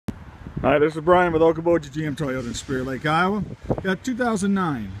Hi, this is Brian with Okoboji GM Toyota in Spirit Lake, Iowa. Got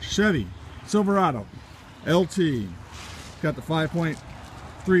 2009 Chevy Silverado LT. Got the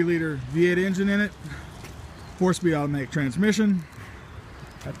 5.3 liter V8 engine in it. 4-speed automatic transmission.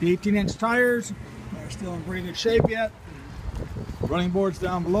 Got the 18-inch tires. They're still in pretty good shape yet. Running boards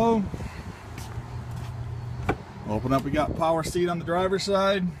down below. Open up, we got power seat on the driver's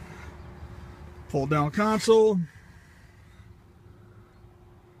side. Fold down console.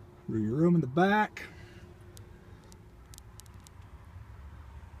 Your room in the back,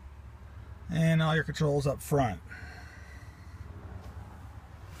 and all your controls up front.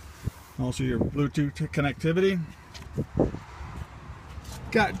 Also your Bluetooth connectivity.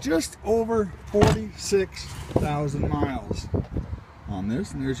 Got just over 46,000 miles on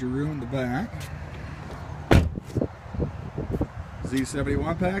this, and there's your room in the back.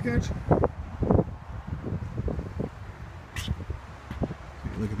 Z71 package.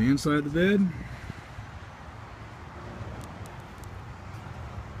 Look at the inside of the bed.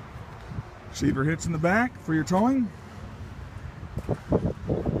 Receiver hitch in the back for your towing.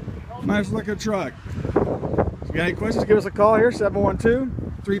 Nice looking truck. If you got any questions, give us a call here,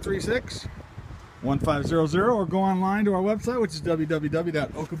 712-336-1500, or go online to our website, which is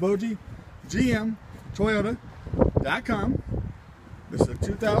www.okobojigmtoyota.com. This is a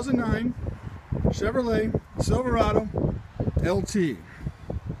 2009 Chevrolet Silverado LT.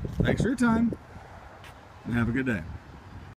 Thanks for your time, and have a good day.